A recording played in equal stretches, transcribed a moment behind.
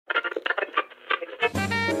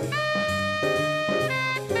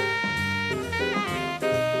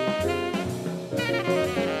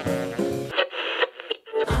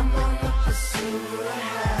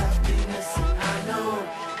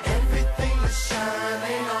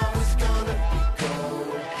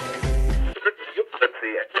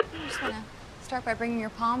start by bringing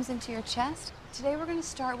your palms into your chest. Today we're going to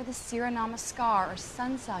start with a Surya Namaskar, or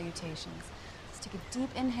sun salutations. Let's take a deep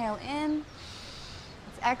inhale in.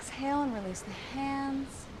 Let's exhale and release the hands.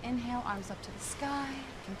 Inhale, arms up to the sky.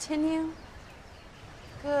 Continue.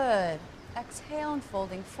 Good. Exhale and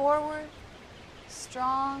folding forward.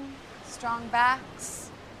 Strong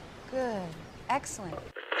backs. Good. Excellent.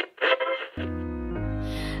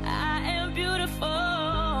 I am beautiful,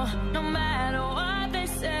 no matter what they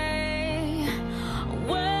say.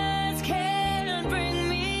 Words can't bring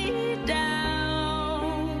me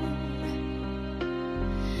down.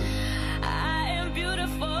 I am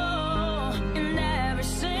beautiful in every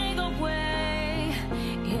single way.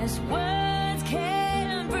 Yes, words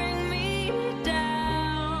can't bring me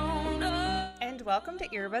down. And welcome to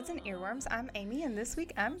Earbuds and Earworms. I'm Amy, and this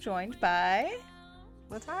week I'm joined by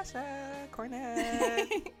Latasha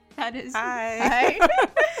Cornett. That is Hi.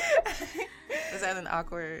 Is that an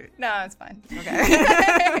awkward? No, it's fine.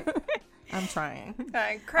 Okay. I'm trying.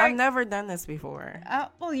 Craig. I've never done this before.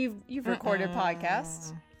 Well, you've recorded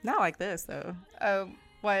podcasts. Not like this though. Oh,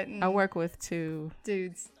 what? I work with two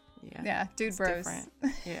dudes. Yeah, dude it's bros. different.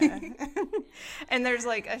 Yeah. And there's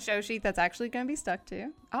like a show sheet that's actually going to be stuck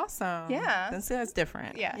to. Awesome. Yeah. Then see, that's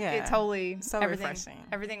different. Yeah. It totally. So refreshing.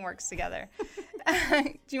 Everything works together.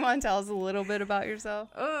 Do you want to tell us a little bit about yourself?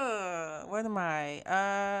 What am I?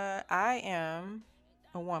 I am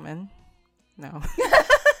a woman. No.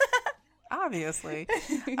 Obviously.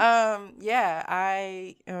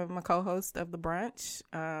 I am a co-host of The Brunch.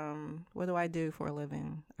 What do I do for a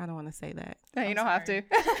living? I don't want to say that. No, you don't have to.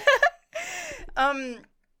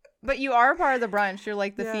 But you are part of The Brunch. You're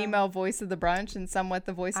like the female voice of The Brunch and somewhat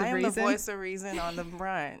the voice of reason. I am the voice of reason on The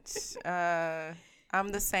Brunch. I'm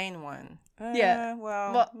the sane one. Yeah.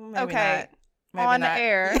 Well, maybe okay. not. Maybe on not.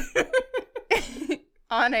 air.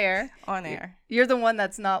 On air. On air. You're the one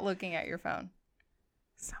that's not looking at your phone.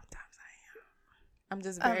 Sometimes I am. I'm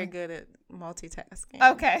just very good at multitasking.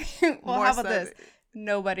 Okay. Well, More how about so this?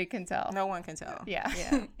 Nobody can tell. No one can tell. Yeah.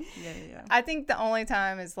 Yeah. I think the only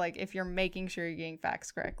time is like if you're making sure you're getting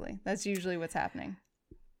facts correctly. That's usually what's happening.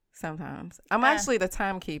 Sometimes. I'm actually the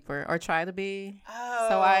timekeeper, or try to be. Oh.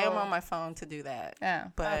 So I am on my phone to do that. Yeah.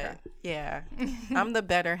 But okay. yeah, I'm the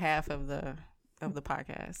better half of the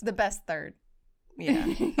podcast. The best third. Yeah.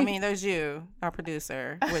 I mean, there's you, our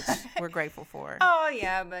producer, which we're grateful for. Oh,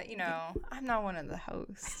 yeah, but, I'm not one of the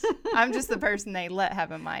hosts. I'm just the person they let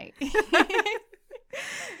have a mic.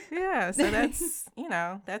 Yeah, so that's,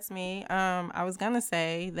 that's me. I was going to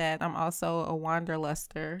say that I'm also a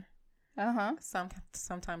wanderluster. Uh-huh.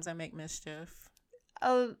 Sometimes I make mischief.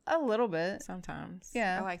 A little bit. Sometimes.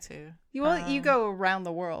 Yeah. I like to. You go around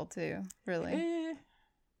the world, too, really.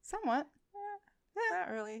 Somewhat. Not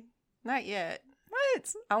really. Not yet.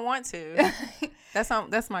 What? I want to.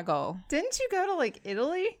 That's my goal. Didn't you go to like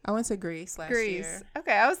Italy? I went to Greece last year.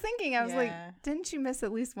 Okay, I was thinking, like, didn't you miss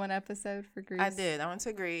at least one episode for Greece? I did. I went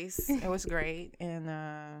to Greece. It was great, and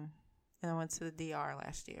I went to the DR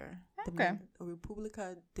last year. Okay.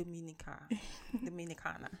 República Dominicana.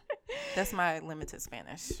 That's my limited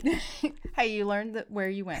Spanish. Hey, you learned where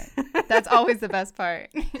you went. That's always the best part.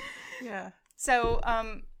 Yeah. So,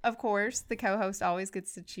 of course, the co-host always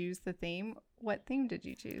gets to choose the theme. What theme did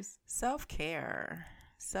you choose? Self-care,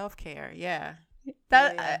 yeah.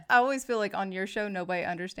 I always feel like on your show, nobody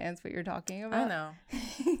understands what you're talking about. I know.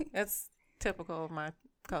 That's typical of my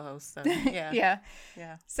co-host. So, yeah.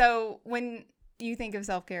 Yeah. So when you think of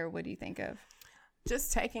self-care, what do you think of?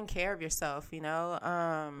 Just taking care of yourself,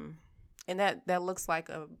 and that looks like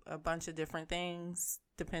a bunch of different things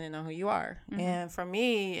depending on who you are. Mm-hmm. And for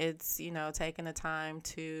me, it's, taking the time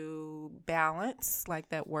to balance, like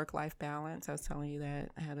that work-life balance. I was telling you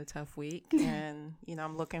that I had a tough week and,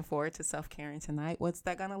 I'm looking forward to self-caring tonight. What's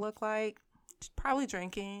that going to look like? Probably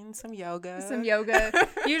drinking, some yoga.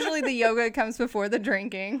 Usually the yoga comes before the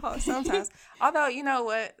drinking. Oh, sometimes. Although, you know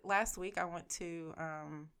what? Last week I went to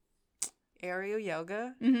aerial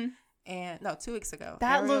yoga. Mm-hmm. And 2 weeks ago,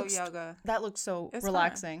 that aerial looks yoga. That looks so it's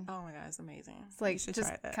relaxing. Fun. Oh my god, it's amazing. It's like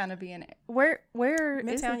just kind of being where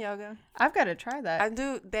Midtown yoga. I've got to try that. I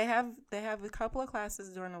do. They have a couple of classes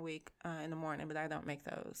during the week in the morning, but I don't make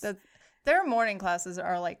those. Their morning classes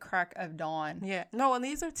are like crack of dawn. Yeah, no, and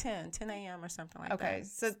these are 10 a.m. or something like that. Okay,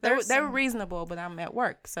 so they're reasonable, but I'm at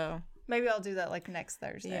work, so maybe I'll do that like next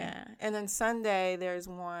Thursday. Yeah, and then Sunday there's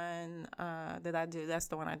one that I do. That's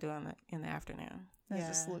the one I do in the afternoon. It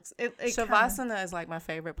just looks. Shavasana is like my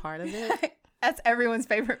favorite part of it. That's everyone's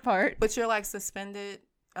favorite part. But you're like suspended,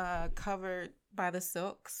 covered by the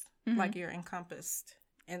silks, like you're encompassed.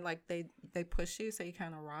 and like they push you, so you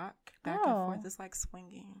kind of rock back and forth. It's like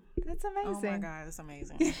swinging. That's amazing. Oh my God, it's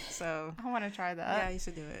amazing. So I want to try that. yeah, you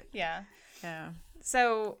should do it. Yeah. Yeah.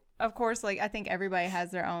 So, of course, like I think everybody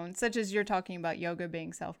has their own, such as you're talking about yoga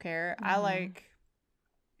being self-care. I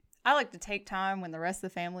like to take time when the rest of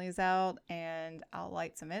the family is out, and I'll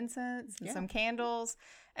light some incense and some candles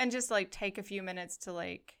and just like take a few minutes to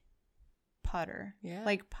like putter. Yeah.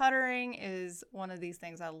 Like puttering is one of these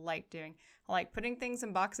things I like doing. I like putting things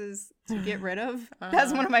in boxes to get rid of.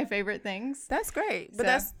 That's one of my favorite things. That's great. But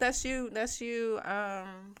So- that's you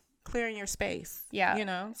clearing your space. Yeah. You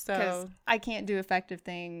know, Because so I can't do effective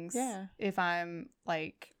things Yeah. if I'm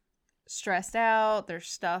like stressed out. There's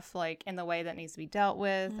stuff like in the way that needs to be dealt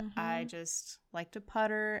with. I just like to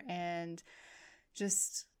putter and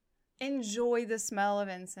just enjoy the smell of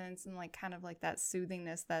incense and like kind of like that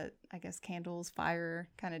soothingness that I guess candles, fire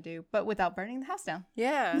kind of do, but without burning the house down.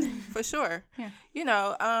 yeah, for sure. Yeah. You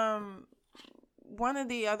know, one of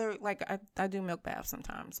the other, like I do milk baths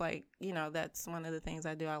sometimes. Like, you know, that's one of the things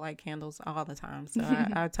I do. I light candles all the time. So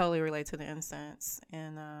I totally relate to the incense.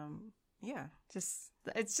 And yeah.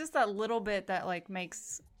 It's just that little bit that like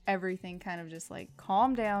makes everything kind of just like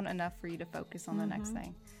calm down enough for you to focus on the next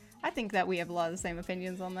thing. I think that we have a lot of the same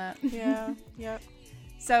opinions on that. Yeah. Yep.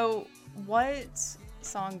 So what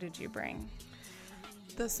song did you bring?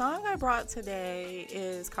 The song I brought today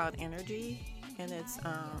is called Energy, and it's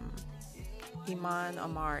Iman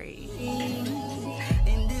Amari.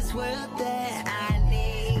 In this world that I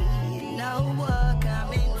need, no one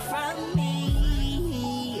coming from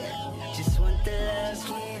me. Just want the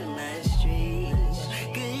love in my streets,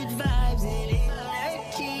 good vibes and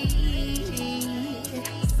energy.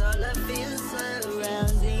 So love feels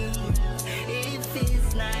surrounding. If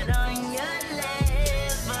it's not on your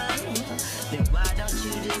level, then why don't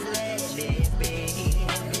you just let it be?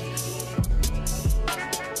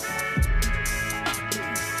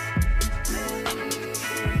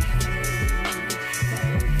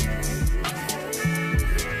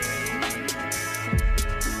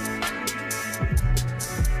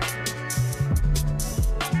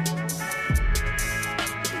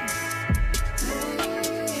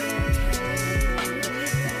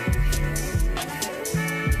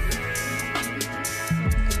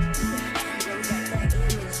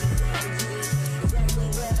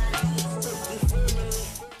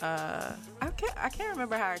 I can't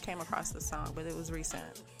remember how I came across the song, but it was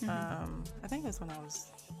recent. I think it was when I was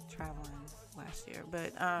traveling last year.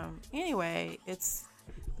 But anyway,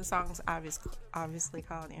 the song's obviously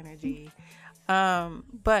called Energy.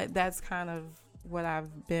 But that's kind of what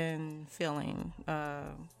I've been feeling.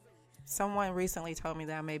 Someone recently told me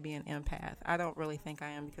that I may be an empath. I don't really think I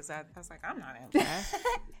am, because I was like, I'm not an empath.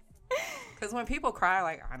 Because when people cry,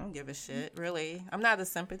 like, I don't give a shit, really. I'm not a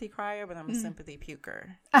sympathy crier, but I'm a sympathy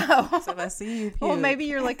puker. Oh. So if I see you puke. Well, maybe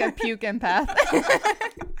you're like a puke empath.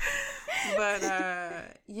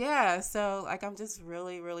 But, yeah, so, like, I'm just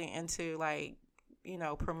really, really into, like, you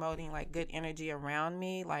know, promoting, like, good energy around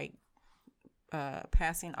me, like,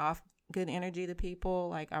 passing off good energy to people.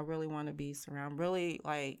 Like, I really want to be really,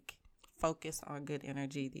 like, focused on good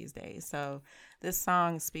energy these days. So this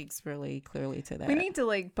song speaks really clearly to that. We need to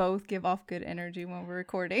like both give off good energy when we're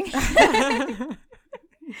recording.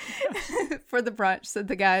 For the brunch, so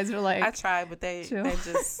the guys are like, I tried, but they chill.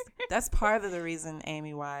 just, that's part of the reason,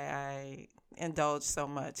 Amy, why I indulge so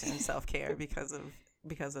much in self-care, because of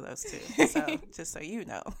those two. So just so you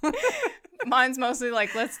know. Mine's mostly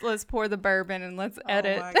like, let's pour the bourbon and let's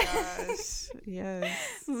edit. Oh my gosh.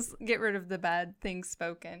 Yes. Let's get rid of the bad things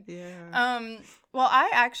spoken. Yeah. Well,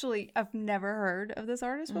 I've never heard of this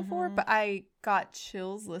artist before, but I got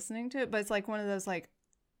chills listening to it. But it's like one of those like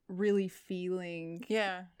really feeling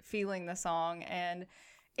the song, and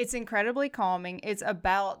it's incredibly calming. It's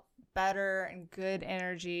about better and good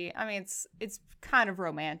energy. I mean, it's kind of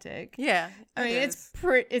romantic. Yeah. I mean, it's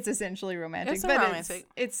essentially romantic, It's but romantic.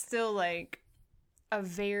 it's still like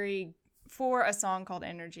for a song called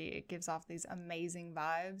Energy, it gives off these amazing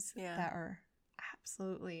vibes that are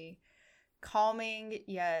absolutely calming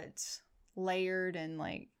yet layered and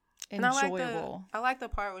like enjoyable. I like the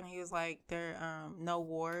part when he was like, there no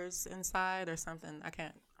wars inside or something.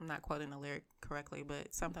 I'm not quoting the lyric correctly,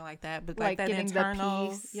 but something like that. But like that getting internal,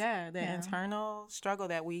 the peace. Internal struggle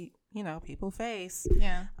that we, people face.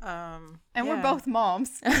 Yeah. And we're both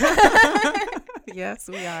moms. Yes,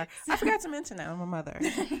 we are. I forgot to mention that I'm a mother.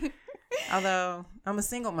 Although I'm a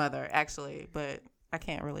single mother, actually, but I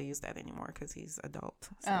can't really use that anymore because he's adult.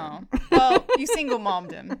 So. Oh. Well, you single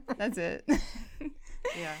mommed him. That's it.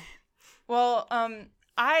 Yeah. Well,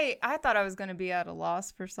 I thought I was going to be at a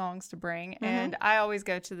loss for songs to bring, and I always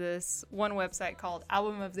go to this one website called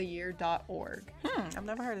albumoftheyear.org. I've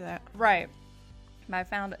never heard of that. Right. I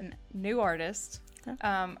found a new artist.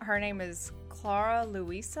 Her name is Clara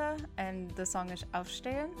Luisa, and the song is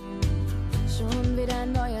Aufstehen. Schon wieder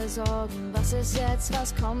neue Sorgen, was ist jetzt,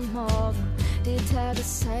 was kommt morgen? Die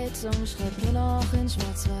Tageszeitung schreibt nur noch in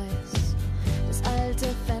schwarz-weiß. Das alte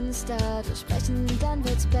Fenster durchbrechen, dann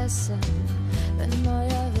wird's besser. Wenn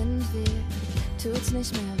neuer Wind weht, tut's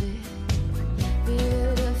nicht mehr weh. Wie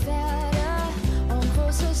wilde Pferde und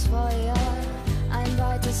großes Feuer, ein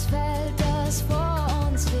weites Feld, das vor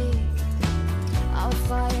uns liegt. Auf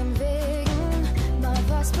freien Wegen mal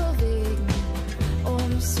was bewegen.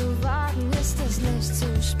 Um's zu wagen, ist es nicht zu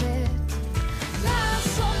spät.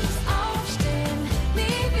 Lass uns aufstehen,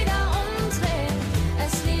 nie wieder umdrehen.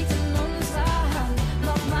 Es liegt in unserer Hand,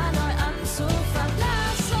 nochmal neu anzufangen.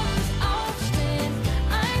 Lass uns aufstehen,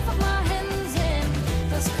 einfach mal hinsehen.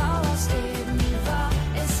 Das Grau, was eben war,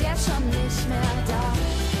 ist jetzt schon nicht mehr da.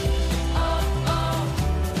 Oh, oh,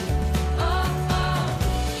 oh,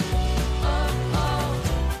 oh, oh,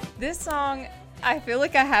 oh. This song, I feel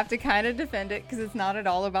like I have to kind of defend it because it's not at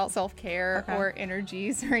all about self-care or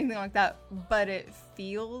energies or anything like that, but it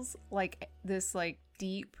feels like this like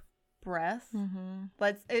deep breath.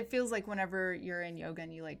 It feels like whenever you're in yoga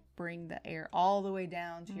and you like bring the air all the way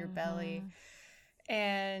down to your belly,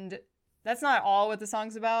 and that's not all what the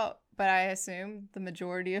song's about, but I assume the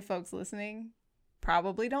majority of folks listening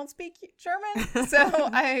probably don't speak German, so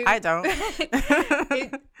I don't.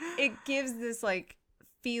 it gives this like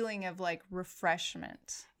feeling of like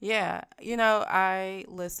refreshment. Yeah, you know, I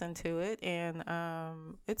listened to it and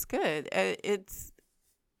it's good.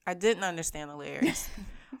 I didn't understand the lyrics,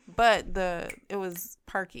 but it was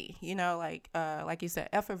perky, you know, like you said,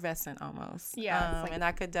 effervescent almost. Yeah, and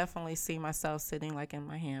I could definitely see myself sitting like in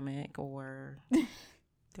my hammock or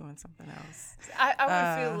doing something else. I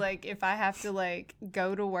would feel like if I have to like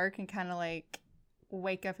go to work and kind of like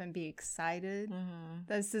wake up and be excited,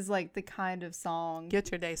 this is like the kind of song, get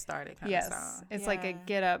your day started kind of song. It's like a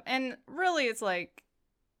get up, and really it's like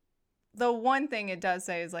the one thing it does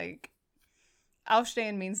say is like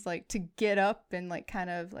Aufstehen means like to get up and like kind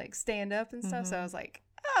of like stand up and stuff. So I was like,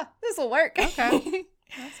 this will work. Okay.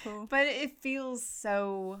 That's cool. But it feels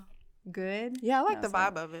so good. Yeah, I like the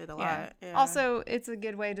vibe of it a lot. Yeah. Also, it's a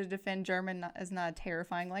good way to defend German as not a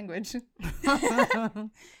terrifying language.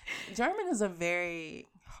 German is a very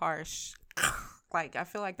harsh, like I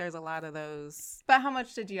feel like there's a lot of those. But how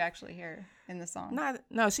much did you actually hear in the song?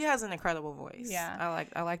 No, she has an incredible voice. Yeah.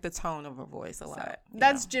 I like the tone of her voice a lot.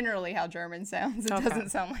 That's generally how German sounds. It doesn't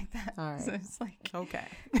sound like that. All right. So it's like, okay.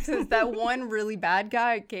 So that one really bad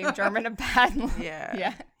guy gave German a bad look.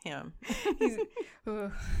 Yeah. Him. He's,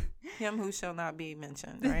 ooh. Him who shall not be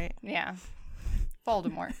mentioned, right? Yeah.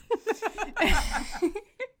 Voldemort.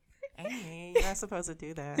 Amy, you're not supposed to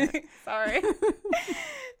do that. Sorry.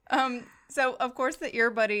 So, of course, the Ear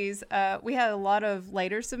Buddies, we had a lot of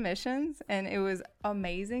later submissions, and it was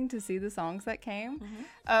amazing to see the songs that came.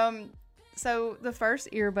 So, the first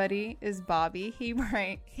Ear Buddy is Bobby. He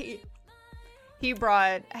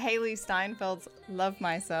brought Haley Steinfeld's Love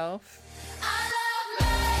Myself.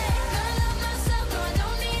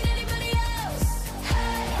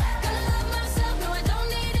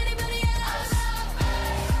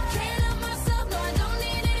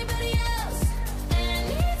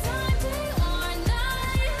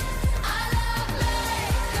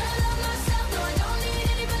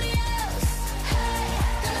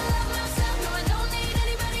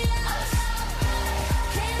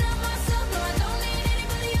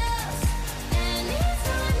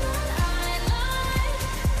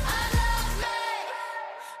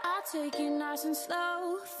 Take it nice and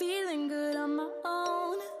slow, feeling good on my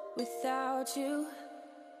own without you.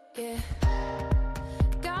 Yeah,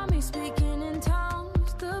 got me speaking in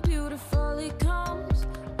tongues. The beautiful it comes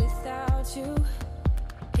without you.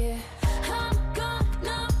 Yeah, I'm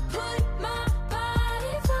gonna put my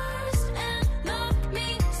body first and love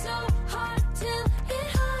me so hard till it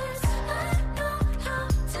hurts. I know how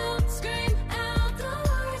to scream out the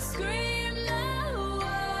words, scream the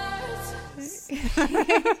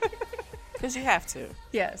words. Because you have to.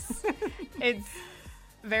 Yes. It's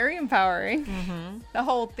very empowering. The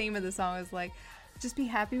whole theme of the song is like, just be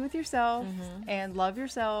happy with yourself and love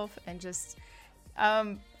yourself, and just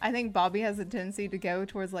I think Bobby has a tendency to go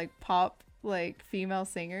towards like pop, like female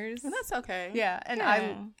singers, and that's okay. Yeah, and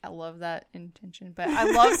I love that intention, but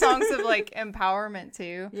I love songs of like empowerment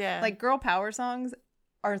too. Yeah, like girl power songs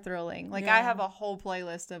are thrilling. Like I have a whole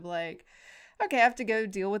playlist of like, okay, I have to go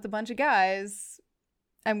deal with a bunch of guys.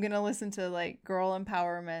 I'm gonna listen to like girl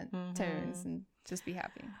empowerment tunes and just be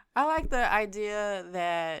happy. I like the idea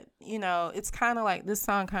that, you know, it's kind of like, this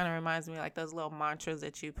song kind of reminds me like those little mantras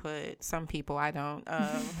that you put. Some people, I don't,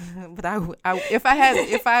 but if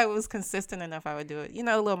I was consistent enough, I would do it. You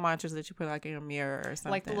know, little mantras that you put like in your mirror or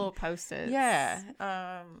something, like the little post-its. Yeah,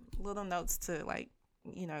 little notes to like,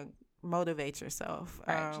 you know, motivate yourself.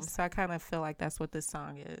 Right, so I kind of feel like that's what this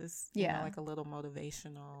song is. Yeah, you know, like a little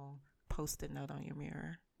motivational post-it note on your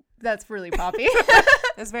mirror. That's really poppy.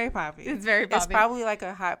 It's very poppy. It's very poppy. It's probably like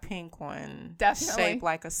a hot pink one. Definitely. Shaped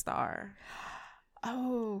like a star.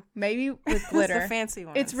 Oh, maybe with glitter. It's the fancy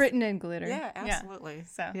one. It's written in glitter. Yeah, absolutely.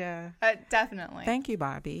 Yeah. So, definitely. Thank you,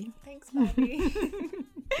 Bobby. Thanks, Bobby.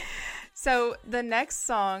 So, the next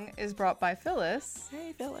song is brought by Phyllis.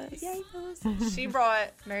 Hey, Phyllis. Yay, Phyllis. She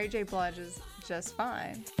brought Mary J. Blige's Just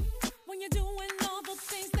Fine. When you're doing all the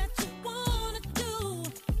things that you want to do,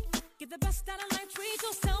 get the best out of life, treat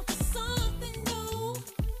yourself to something new.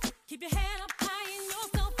 Keep your head up high in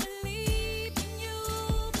yourself, believe in you,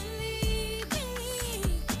 believe in me.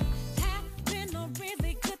 Having a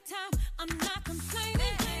really good time, I'm not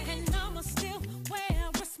complaining, and I'ma still wear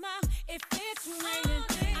a smile if it's raining.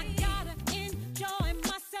 I gotta enjoy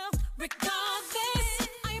myself regardless.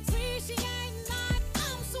 I appreciate life,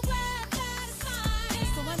 I'm so glad that it's mine.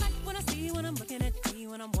 So I like when I see you when I'm looking at me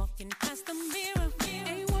when I'm walking past the mirror.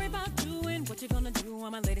 Ain't worried about doing what you're gonna do,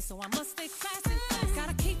 I'm a lady, so I must stay classy.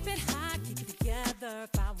 Gotta keep it high, keep it together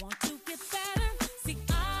if I want to get better. See,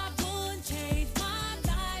 I wouldn't change my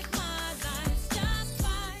life's just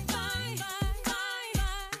fine, fine, fine,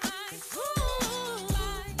 fine. Ooh,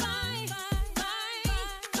 fine, fine, fine,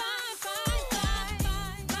 fine,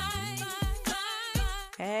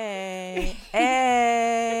 fine. Hey,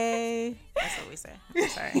 hey. That's what we say. I'm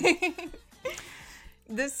sorry.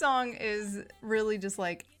 This song is really just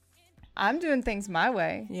like, I'm doing things my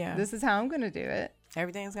way. Yeah. This is how I'm going to do it.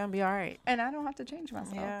 Everything's gonna be all right. And I don't have to change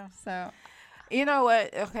myself. Yeah. So, you know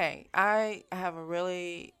what? Okay, I have a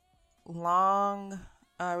really long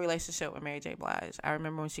relationship with Mary J. Blige. I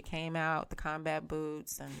remember when she came out, the combat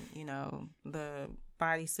boots and, you know, the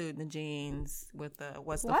bodysuit and the jeans with the,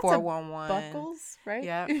 what's the 411? Buckles, right?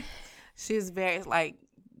 Yeah. She was very, like,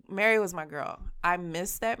 Mary was my girl. I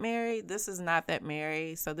miss that Mary. This is not that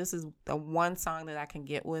Mary. So this is the one song that I can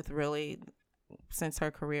get with, really, since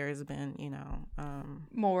her career has been, you know,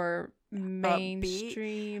 more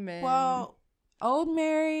mainstream. And well, old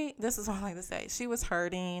Mary, this is what I like to say. She was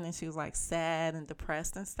hurting and she was like sad and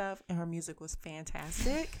depressed and stuff, and her music was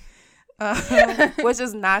fantastic, which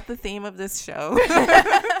is not the theme of this show.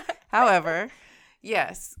 However,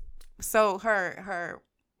 yes. So her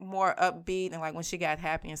more upbeat and like when she got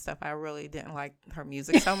happy and stuff, I really didn't like her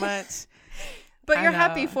music so much. But you're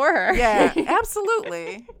happy for her. Yeah,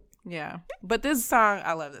 absolutely. Yeah, but this song,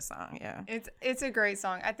 I love this song. Yeah, it's a great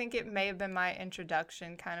song. I think it may have been my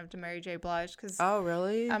introduction kind of to Mary J. Blige because oh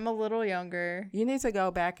really? I'm a little younger. You need to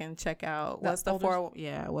go back and check out what's the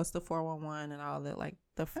 411 and all that, like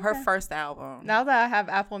her first album. Now that I have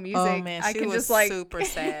Apple Music, oh man, I she can was just like super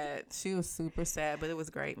sad. She was super sad, but it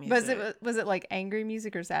was great music. Was it like angry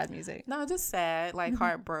music or sad music? No, just sad, like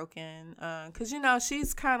heartbroken. Cause you know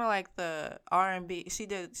she's kind of like the R&B.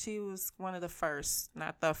 She was one of the first,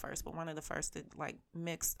 not the first, but one of the first that like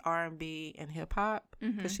mixed R&B and hip hop.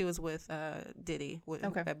 Cause she was with Diddy.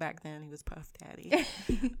 Back then he was Puff Daddy.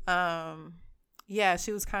 Yeah,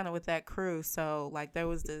 she was kind of with that crew. So like there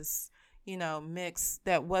was this, you know, mix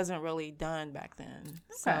that wasn't really done back then. Okay.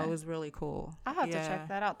 So it was really cool. I'll have to check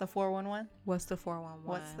that out. The 411? What's the 411?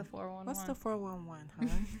 What's the 411? What's the 411,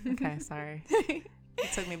 huh? Okay, sorry.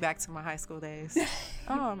 It took me back to my high school days.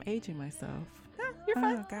 Oh, I'm aging myself. You're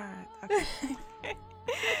fine. Oh, God. Okay.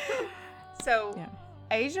 So,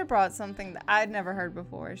 Asia brought something that I'd never heard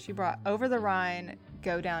before. She brought Over the Rhine,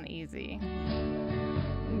 Go Down Easy.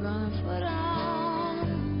 I'm gonna put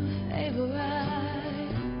on a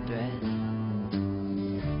bright dress.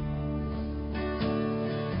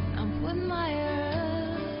 I'm putting my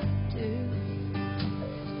hair up too.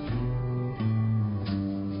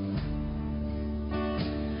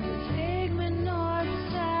 Take me north,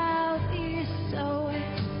 south, east, or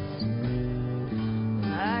west.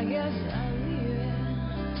 I guess I'll leave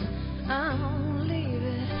it. I'll leave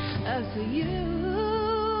it up to you.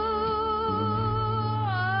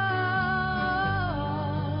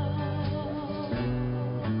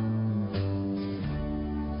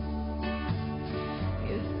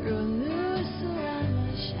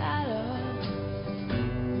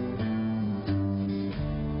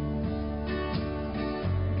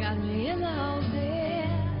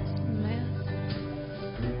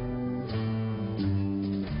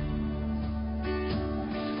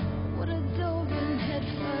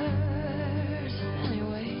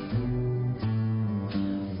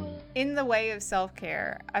 in the way of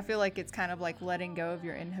self-care, I feel like it's kind of like letting go of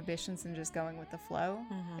your inhibitions and just going with the flow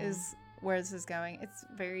is where this is going. It's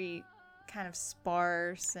very kind of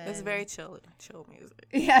sparse and it's very chill music.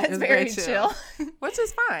 Yeah, it's very chill. Which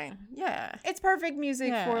is fine. Yeah. It's perfect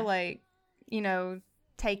music for like, you know,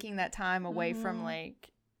 taking that time away from like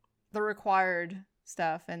the required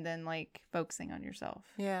stuff and then like focusing on yourself.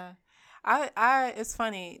 Yeah. I it's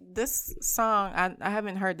funny. This song, I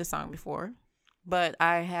haven't heard this song before, but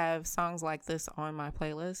I have songs like this on my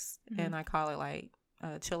playlist, and I call it like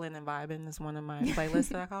chilling and vibing is one of my playlists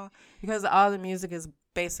that I call, because all the music is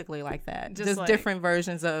basically like that. Just like, different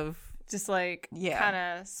versions of just like kind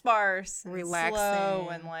of sparse and relaxing, slow,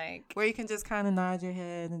 and like where you can just kind of nod your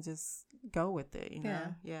head and just go with it, you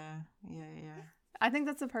know? Yeah. I think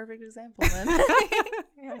that's a perfect example then.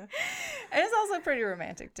 Yeah. And it's also pretty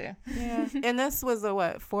romantic too. Yeah. And this was a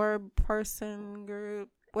 4-person group?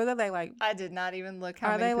 What are they like? I did not even look how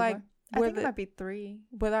are many they like? I think it might be 3.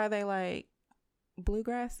 But are they like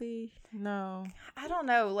bluegrassy? No. I don't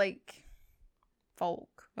know, like folk.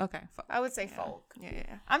 Okay. Folk. I would say folk.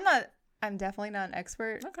 Yeah. I'm definitely not an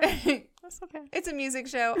expert. Okay. That's okay. It's a music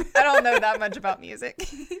show. I don't know that much about music.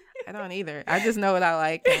 I don't either. I just know what I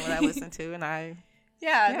like and what I listen to, and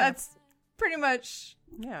Yeah, that's pretty much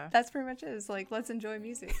it. It's like, let's enjoy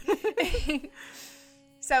music.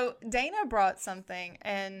 So Dana brought something,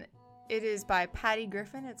 and it is by Patty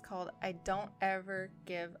Griffin. It's called I Don't Ever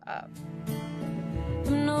Give Up.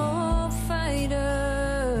 I'm no fighter,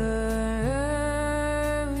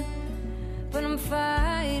 but I'm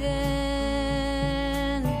fighting.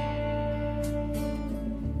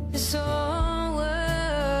 This whole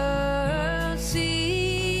world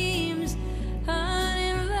seems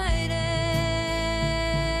uninviting,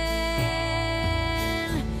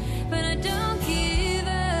 but I don't give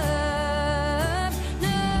up. No,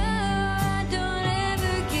 I don't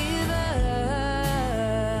ever give up.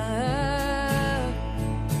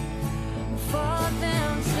 Fall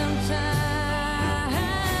down sometimes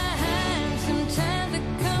I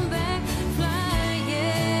come back flying.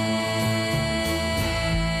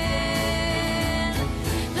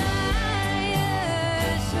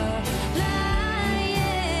 Liars are lying,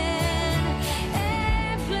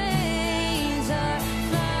 airplanes are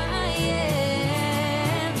flying.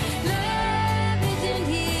 Love isn't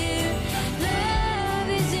here,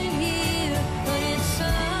 but it's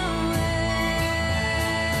somewhere.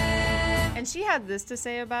 And she had this to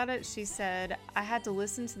say about it. She said, I had to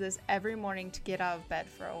listen to this every morning to get out of bed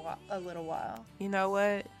for a little while. You know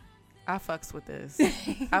what? I fucks with this.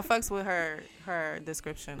 I fucks with her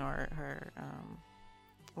description, or her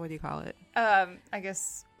what do you call it? I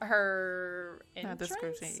guess her Not entrance?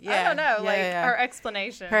 description. I Yeah. don't know, Yeah, like yeah. her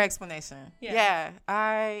explanation. Her explanation. Yeah.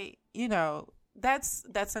 I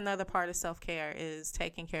that's another part of self-care, is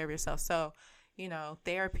taking care of yourself. So,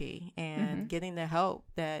 therapy and getting the help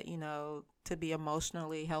that, to be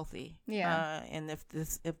emotionally healthy. Yeah. And if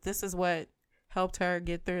this is what helped her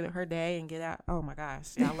get through her day and get out, oh my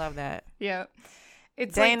gosh. Yeah, I love that. Yeah.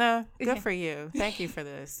 It's Dana, good for you. Thank you for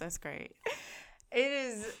this. That's great. It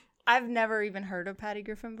is. I've never even heard of Patty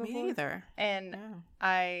Griffin before. Me neither. And Yeah.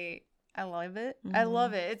 I love it. I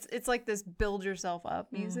love it. It's like this build yourself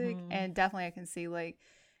up music, and definitely I can see like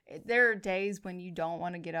there are days when you don't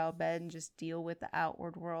want to get out of bed and just deal with the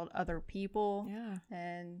outward world, other people. Yeah.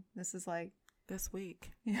 And this is like This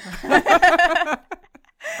week.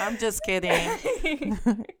 I'm just kidding.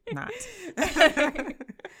 Not.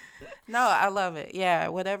 No, I love it. Yeah,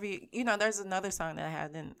 whatever there's another song that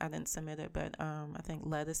I didn't submit it, but I think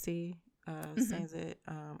Lettucey sings it.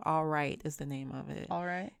 All Right is the name of it. all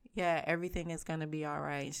right. Yeah, everything is gonna be all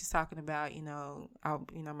right. She's talking about,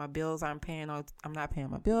 my bills I'm not paying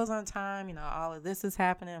my bills on time. All of this is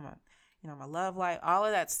happening. My love life, all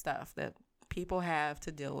of that stuff that people have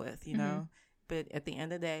to deal with. But at the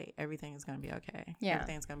end of the day, everything is gonna be okay. Yeah.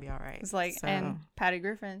 Everything's gonna be all right. It's like, So, and Patty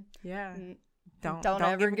Griffin. yeah. Don't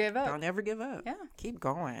ever give up. Don't ever give up. Yeah. Keep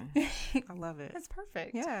going. I love it. That's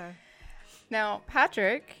perfect. Yeah. Now,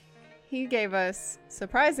 Patrick, he gave us,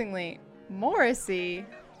 surprisingly, Morrissey,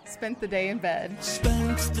 Spent the Day in Bed.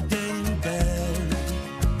 Spent the day in bed.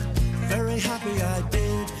 Very happy I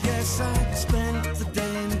did. Yes, I spent the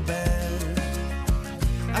day in bed.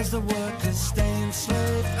 As the workers stay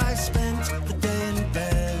enslaved, I spent the day in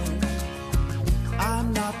bed.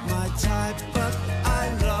 I'm not my type, but I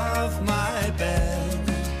love my bed.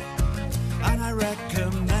 And I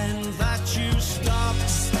recommend that you stop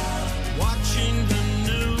watching the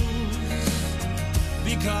news,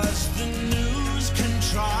 because the news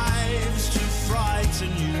contrives to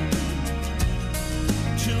frighten you,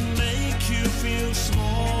 to make you feel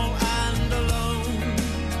small and alone.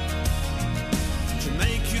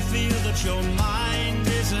 that your mind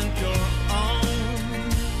isn't your own.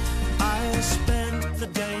 I spent the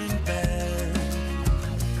day in bed.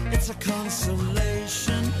 It's a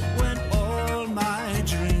consolation when all my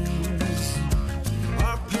dreams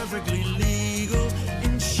are perfectly legal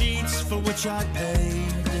in sheets for which I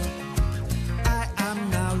paid. I am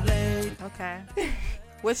now laid. Okay.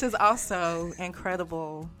 Which is also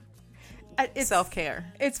incredible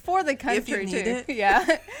self-care. It's for the country, if you need too. it.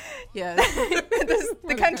 Yeah. Yes.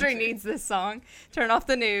 The country needs this song. Turn off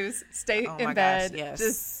the news. Stay in bed. Gosh, yes.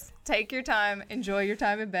 Just take your time. Enjoy your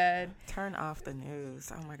time in bed. Turn off the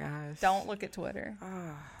news. Oh my gosh. Don't look at Twitter.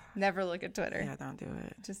 Never look at Twitter. Yeah, don't do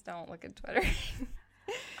it. Just don't look at Twitter.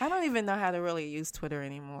 I don't even know how to really use Twitter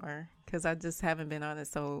anymore because I just haven't been on it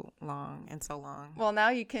so long. Well, now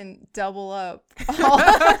you can double up.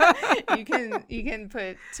 you can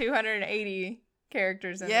put 280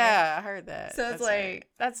 characters in there. Yeah, I heard that. So it's like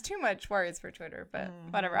that's too much words for Twitter, but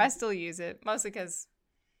whatever. I still use it mostly because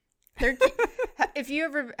they're. If you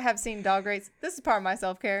ever have seen Dog Rates, this is part of my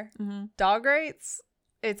self-care. Dog Rates.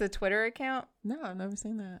 It's a Twitter account. No, I've never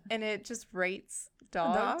seen that. And it just rates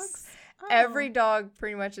dogs. Oh. Every dog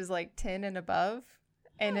pretty much is like 10 and above.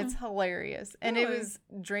 And it's hilarious. And it Really? was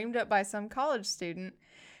dreamed up by some college student.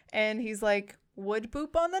 And he's like, would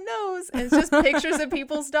poop on the nose. And it's just pictures of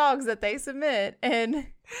people's dogs that they submit. And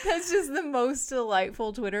that's just the most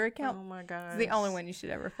delightful Twitter account. Oh my gosh. It's the only one you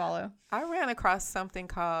should ever follow. I ran across something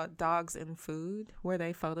called Dogs in Food, where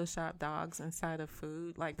they Photoshop dogs inside of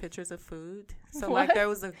food, like pictures of food. So What? like there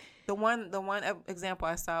was the one example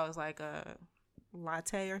I saw was like a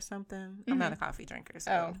latte or something. I'm not a coffee drinker,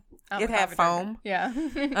 so I'm it a had coffee foam.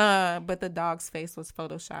 drinker. Yeah. But the dog's face was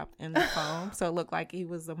photoshopped in the foam, so it looked like he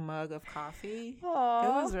was a mug of coffee. Aww.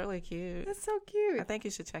 It was really cute. That's so cute. I think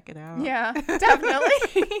you should check it out. Yeah,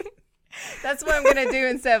 definitely. That's what I'm going to do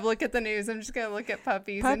instead of look at the news. I'm just going to look at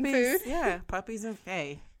puppies and food. Yeah, puppies and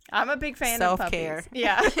I'm a big fan Self-care. of puppies.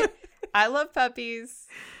 Yeah. I love puppies.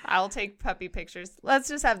 I'll take puppy pictures. Let's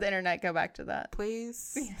just have the internet go back to that.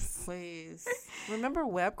 Please. Yes. Please. Remember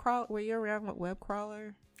web crawl? Were you around with web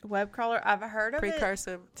crawler? Web crawler, I've heard of it.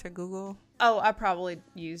 Precursor to Google. Oh, I probably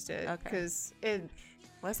used it Okay. because it.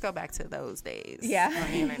 Let's go back to those days. Yeah.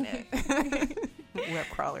 On the internet. Web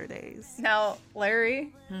crawler days. Now,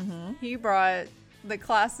 Larry, he brought the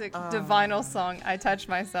classic Divinyl song, I Touch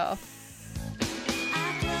Myself.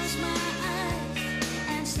 I close my eyes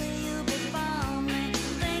and see you before me.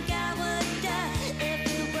 Think I would die if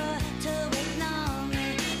you were to ignore me.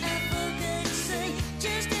 If who could see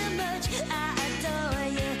just how much I adore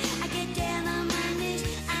you. I get down on my knees,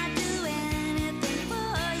 I do anything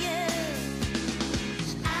for you.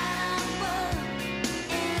 I don't want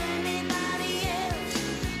anybody else.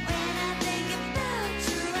 When I think about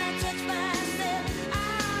you, I touch myself. Oh,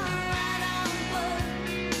 I don't want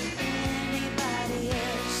anybody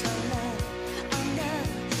else. Oh no,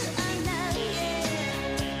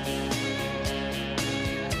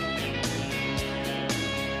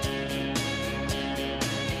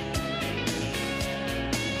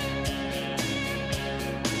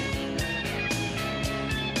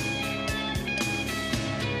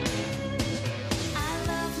 I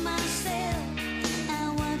love myself.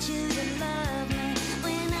 I want you to love me.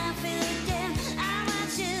 When I feel down, I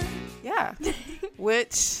want you. Yeah.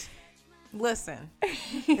 Which, listen,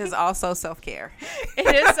 is also self-care.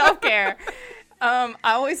 It is self-care. I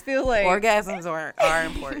always feel like Orgasms are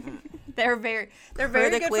important. they're very good for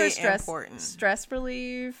Critically stress, important. stress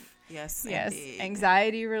relief. Yes, Yes, indeed.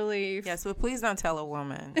 anxiety relief. Yes, but please don't tell a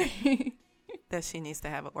woman that she needs to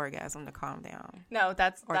have an orgasm to calm down No,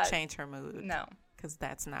 that's or that, change her mood. No, Because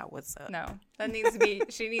that's not what's up. no, that needs to be.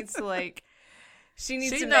 She needs to like. She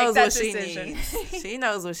needs She to knows make that what she decision. needs. She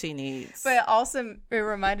knows what she needs. But also, it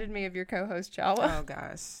reminded me of your co-host Jawa. Oh,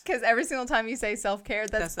 gosh. Because every single time you say self-care,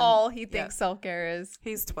 that's That's all he thinks yeah. self-care is.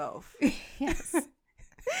 He's 12. Yes.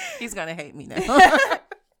 He's going to hate me now.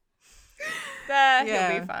 That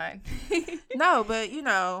Yeah. he'll be fine. No, but, you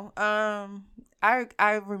know,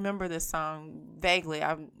 I remember this song vaguely.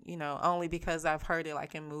 Only because I've heard it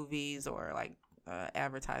like in movies or like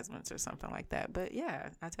advertisements or something like that. But yeah,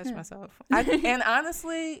 I touch myself. And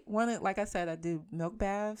honestly, like I said, I do milk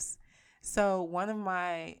baths. So one of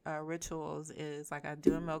my rituals is like I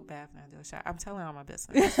do a milk bath and I do a shower. I'm telling all my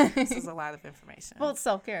business. This is a lot of information. Well, it's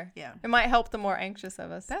self-care. Yeah. It might help the more anxious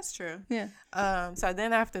of us. That's true. Yeah. So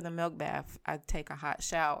then after the milk bath, I take a hot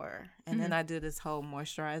shower And then I do this whole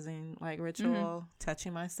moisturizing like ritual,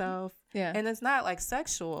 touching myself. Yeah. And it's not like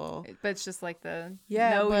sexual. But it's just like the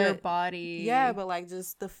Yeah, know your but- body. Yeah, but like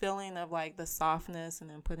just the feeling of like the softness and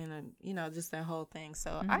then putting a, you know, just that whole thing.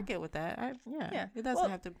 So I get with that. Yeah. It doesn't Well-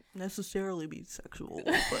 have to necessarily be sexual.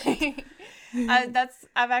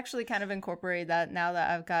 I've actually kind of incorporated that now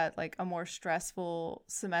that I've got like a more stressful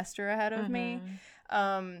semester ahead of me.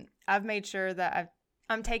 I've made sure that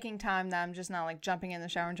I'm taking time that I'm just not like jumping in the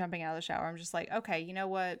shower and jumping out of the shower. I'm just like, okay, you know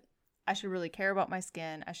what? I should really care about my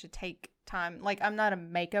skin. I should take time. Like, I'm not a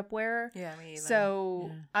makeup wearer. Yeah, me either.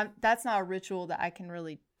 So that's not a ritual that I can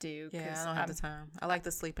really do. Yeah, I don't have the time. I like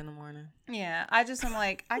to sleep in the morning. Yeah, I'm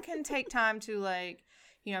like, I can take time to like,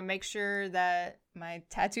 you know, make sure that my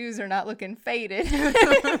tattoos are not looking faded.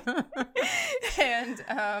 And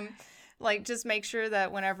like just make sure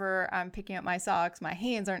that whenever I'm picking up my socks, my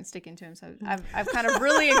hands aren't sticking to them. So I've kind of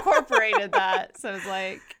really incorporated that. So it's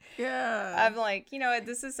like, Yeah. I'm like, you know what,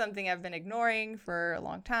 this is something I've been ignoring for a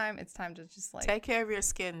long time. It's time to just like Take care of your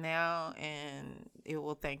skin now, and it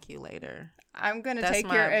will thank you later. I'm gonna That's take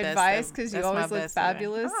my your best advice ad- because you that's my always look best advice.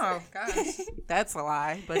 fabulous. Oh gosh, that's a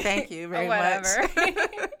lie. But thank you very Whatever.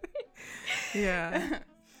 much. Yeah.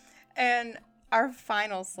 And our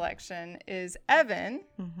final selection is Evan,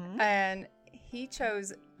 Mm-hmm. and he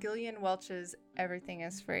chose Gillian Welch's "Everything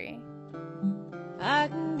Is Free." I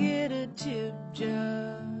can get a tip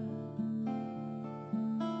jar,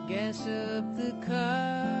 gas up the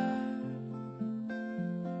car,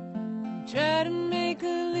 try to make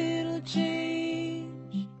a little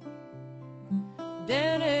change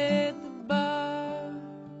down at the bar.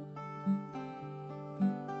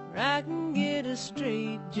 Or I can get a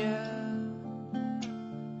straight job,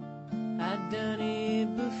 I've done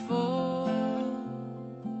it before.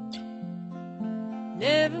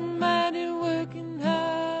 Never minded working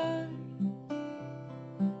hard,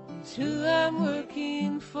 it's who I'm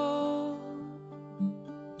working for.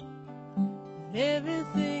 And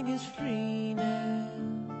everything is free now,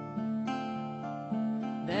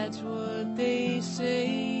 that's what they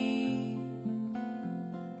say.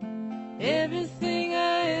 Everything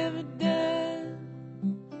I ever done,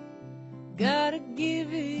 gotta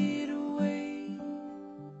give it away.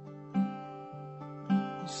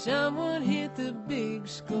 Someone hit the big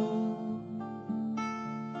score,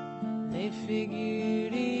 they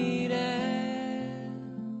figured it out.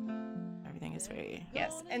 Everything is free.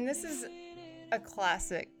 Yes, and this is a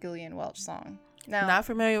classic Gillian Welch song. Now, Not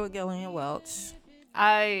familiar with Gillian Welch.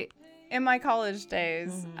 in my college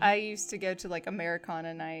days, I used to go to like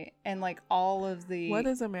Americana night and like all of the What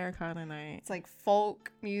is Americana night? it's like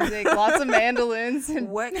folk music, lots of mandolins. And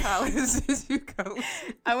What college did you go to?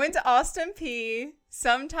 I went to Austin P.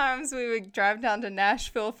 Sometimes we would drive down to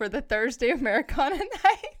Nashville for the Thursday Americana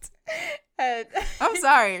night. And I'm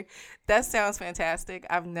sorry. That sounds fantastic.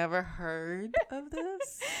 I've never heard of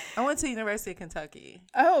this. I went to University of Kentucky.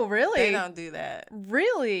 oh, really? They don't do that.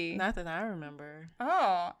 Really? Not that I remember. Oh,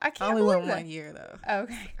 I I can't only believe went that. 1 year though.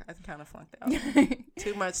 Okay. I kind of flunked out.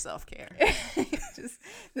 Too much self-care.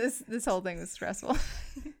 Just this whole thing was stressful.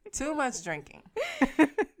 Too much drinking.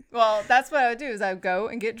 Well, that's what I would do is I would go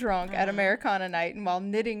and get drunk at Americana night and while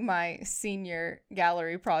knitting my senior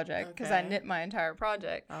gallery project because I Okay. knit my entire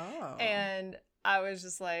project. Oh. And I was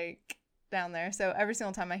just like down there. So every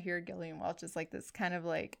single time I hear Gillian Welch, it's like this kind of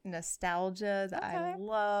like nostalgia that I Okay.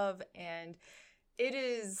 love. And it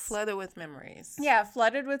is Flooded with memories. yeah,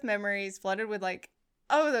 flooded with memories, flooded with like,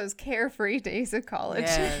 oh, those carefree days of college.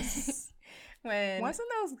 Yes. When Wasn't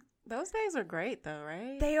those days are great though,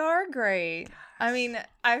 right? they are great. I mean,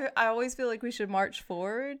 I always feel like we should march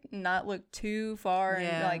forward, not look too far and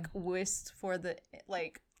Yeah.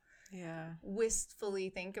 like Yeah. wistfully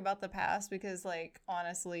think about the past because like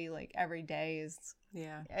honestly, like every day is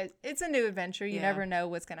Yeah. it's a new adventure. You Yeah. never know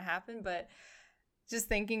what's gonna happen, but just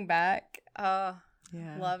thinking back, Yeah.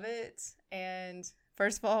 love it. And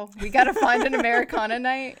first of all, we gotta find an Americana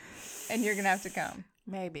night, and you're gonna have to come.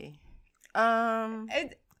 Maybe.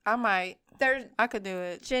 It, I might. there's I could do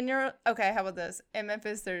it. okay. How about this? In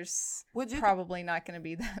Memphis, there's Would you probably not gonna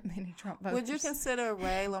be that many Trump voters. Would you consider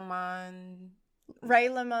Ray Lamont? Ray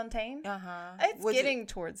LaMontagne? Uh-huh. It's Would you- getting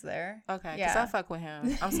towards there. Okay, because Yeah. I fuck with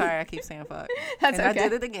him. I'm sorry, I keep saying fuck. That's and okay. I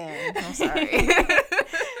did it again. I'm sorry.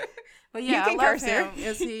 But yeah, can I love curse here. him.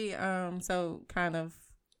 Is he a kind of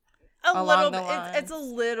little along bit. the It's a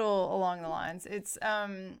lines? little along the lines. It's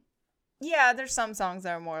Yeah, there's some songs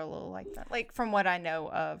that are more a little like that. Like from what I know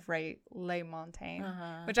of Ray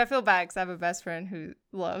LaMontagne, which I feel bad because I have a best friend who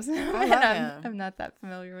loves him. I love him. I'm not that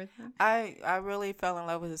familiar with him. I really fell in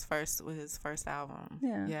love with his first album.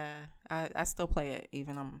 Yeah. I still play it,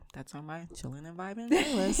 even that's on my chilling and vibing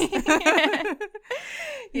playlist.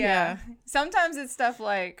 Yeah. Sometimes it's stuff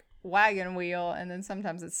like Wagon Wheel, and then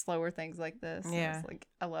sometimes it's slower things like this. Yeah. It's like,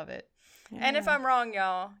 I love it. Yeah. And if I'm wrong,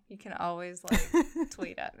 y'all, you can always like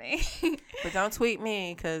tweet at me. But don't tweet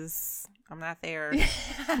me because I'm not there.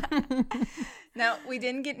 Now, we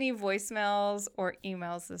didn't get any voicemails or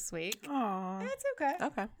emails this week. Aww. It's okay.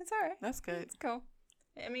 Okay. It's all right. That's good. It's cool.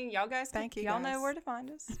 I mean, y'all guys, Thank you. Y'all guys. know where to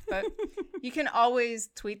find us. But you can always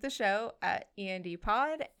tweet the show at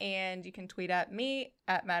ENDPod, and you can tweet at me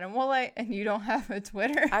at Madam Woolite, and you don't have a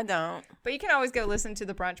Twitter. I don't. But you can always go listen to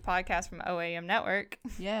the Brunch podcast from OAM Network.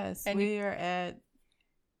 Yes. And we are at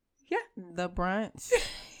The Brunch.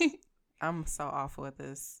 I'm so awful at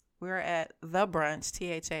this. We're at The Brunch,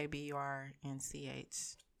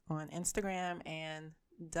 THABURNCH, on Instagram, and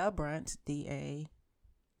The Brunch, DABRUNCH,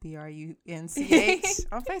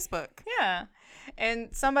 on Facebook. Yeah. And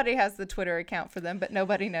somebody has the Twitter account for them, but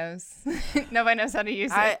nobody knows. Nobody knows how to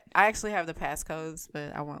use it. I actually have the passcodes,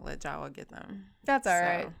 but I won't let Jawa get them. That's all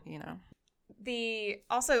right. You know.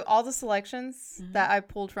 Also, all the selections that I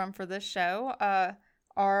pulled from for this show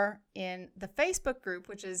are in the Facebook group,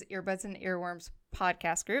 which is Earbuds and Earworms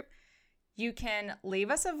podcast group. You can leave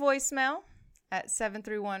us a voicemail at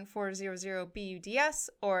 731-400-BUDS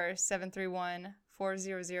or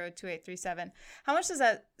 731-400-2837. How much does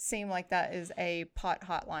that seem like that is a pot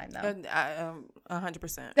hotline, though?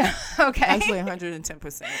 100%. Okay. Actually,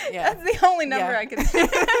 110%. Yeah. That's the only number I can say.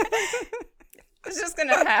 I was just going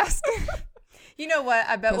to ask. You know what?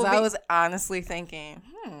 I bet I was honestly thinking,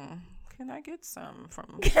 can I get some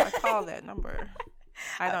from if I call that number?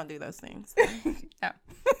 I don't do those things. No.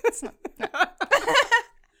 It's not. No.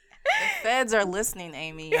 The feds are listening,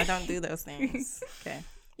 Amy. I don't do those things. Okay.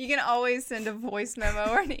 You can always send a voice memo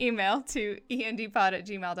or an email to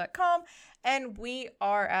endpod@gmail.com. And we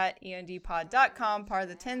are at endpod.com, part of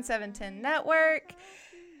the 10710 network.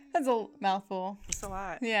 That's a mouthful. It's a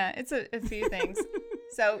lot. Yeah, it's a few things.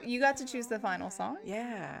 So you got to choose the final song?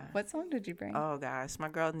 Yeah. What song did you bring? Oh, gosh. My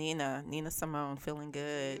girl Nina Simone, Feeling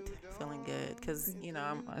Good. Because,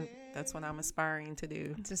 that's what I'm aspiring to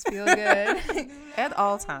do. Just feel good. At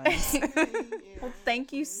all times. Well,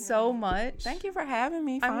 thank you so much. Thank you for having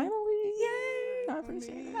me, finally. Yay. I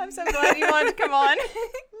appreciate it. I'm so glad you wanted to come on.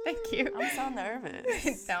 Thank you. I'm so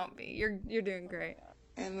nervous. Don't be. You're doing great.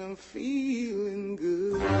 And I'm feeling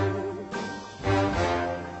good.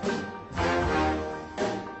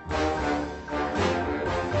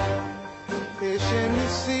 Fish in the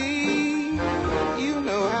sea, you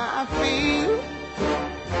know how I feel.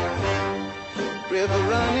 River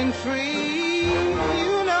running free,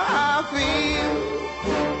 you know how I feel.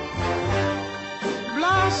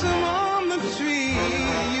 Blossom on the tree,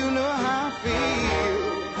 you know how I feel.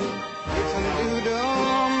 It's a new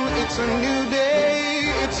dawn, it's a new day,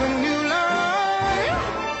 it's a new life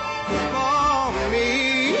for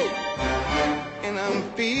me, and I'm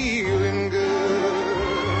feeling good.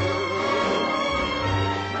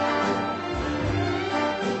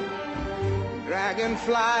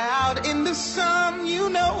 Dragonfly out in the sun, you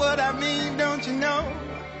know what I mean, don't you know?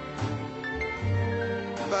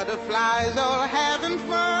 Butterflies all having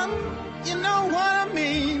fun, you know what I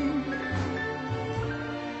mean?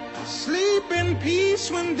 Sleep in peace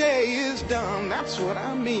when day is done, that's what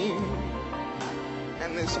I mean.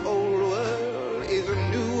 And this old world is a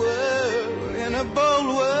new world and a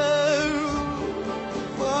bold world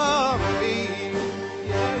for me.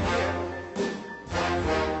 Yeah, yeah.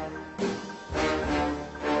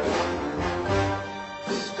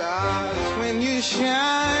 Stars, when you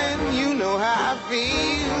shine, you know how I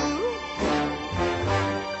feel.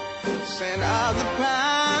 Scent of the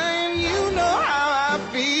pine, you know how I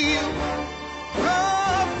feel.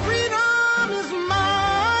 Oh, freedom is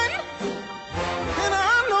mine, and I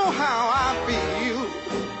know how I feel.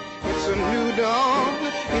 It's a new dawn,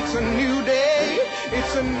 it's a new day,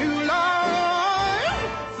 it's a new life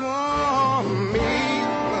for me.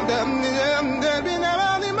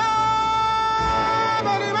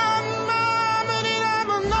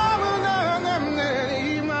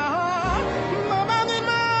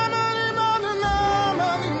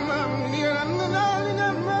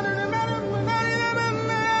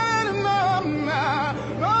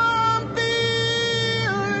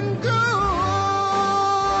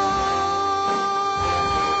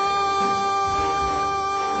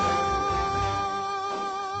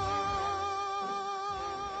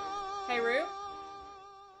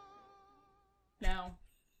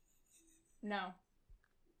 No.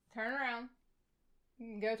 Turn around.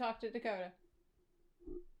 Go talk to Dakota.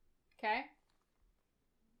 Okay?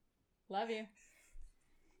 Love you.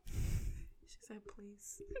 She said,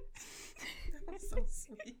 please. That was so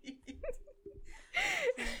sweet.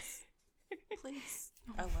 Please.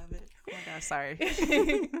 I love it. Oh my gosh, sorry.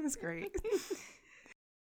 It was great.